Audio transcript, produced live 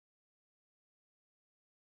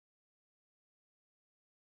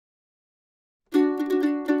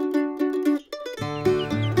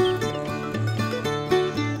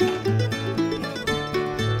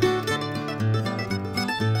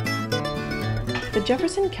The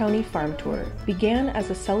Jefferson County Farm Tour began as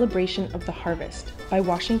a celebration of the harvest by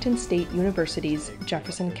Washington State University's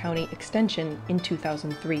Jefferson County Extension in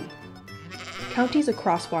 2003. Counties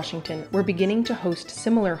across Washington were beginning to host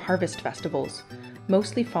similar harvest festivals,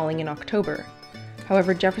 mostly falling in October.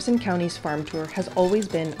 However, Jefferson County's Farm Tour has always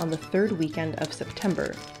been on the third weekend of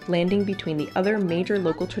September, landing between the other major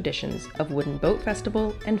local traditions of Wooden Boat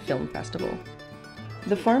Festival and Film Festival.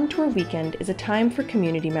 The Farm Tour weekend is a time for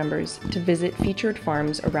community members to visit featured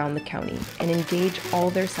farms around the county and engage all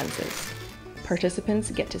their senses. Participants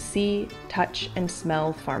get to see, touch, and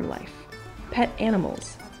smell farm life, pet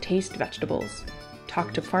animals, taste vegetables,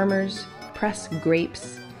 talk to farmers, press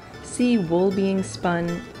grapes, see wool being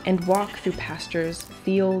spun, and walk through pastures,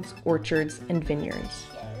 fields, orchards, and vineyards.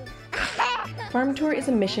 Farm Tour is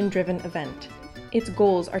a mission-driven event. Its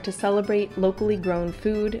goals are to celebrate locally grown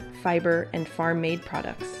food, fiber, and farm-made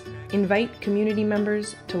products, invite community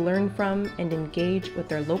members to learn from and engage with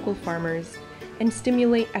their local farmers, and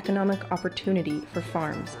stimulate economic opportunity for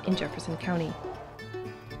farms in Jefferson County.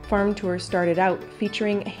 Farm Tour started out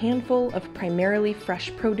featuring a handful of primarily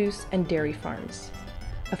fresh produce and dairy farms.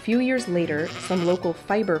 A few years later, some local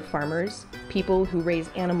fiber farmers, people who raise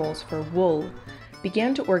animals for wool,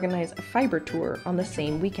 began to organize a fiber tour on the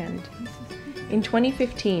same weekend. In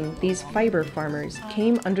 2015, these fiber farmers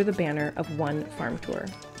came under the banner of One Farm Tour.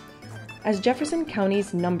 As Jefferson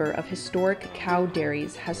County's number of historic cow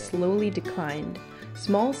dairies has slowly declined,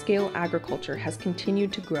 small-scale agriculture has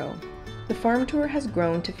continued to grow. The Farm Tour has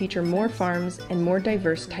grown to feature more farms and more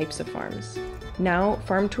diverse types of farms. Now,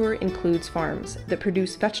 Farm Tour includes farms that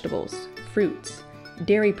produce vegetables, fruits,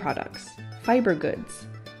 dairy products, fiber goods,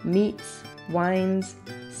 meats, wines,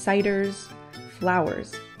 ciders,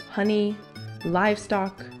 flowers, honey,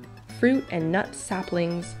 livestock, fruit and nut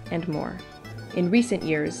saplings, and more. In recent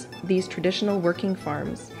years, these traditional working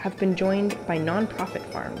farms have been joined by nonprofit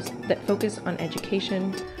farms that focus on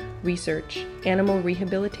education, research, animal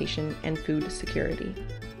rehabilitation, and food security.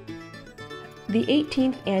 The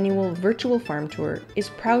 18th annual Virtual Farm Tour is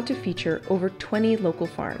proud to feature over 20 local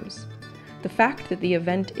farms. The fact that the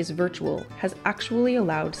event is virtual has actually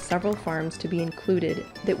allowed several farms to be included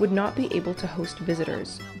that would not be able to host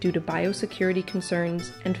visitors due to biosecurity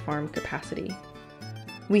concerns and farm capacity.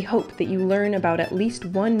 We hope that you learn about at least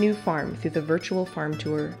one new farm through the Virtual Farm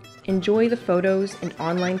Tour, enjoy the photos and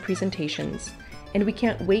online presentations, and we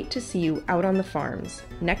can't wait to see you out on the farms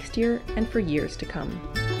next year and for years to come.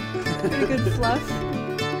 Pretty good fluff.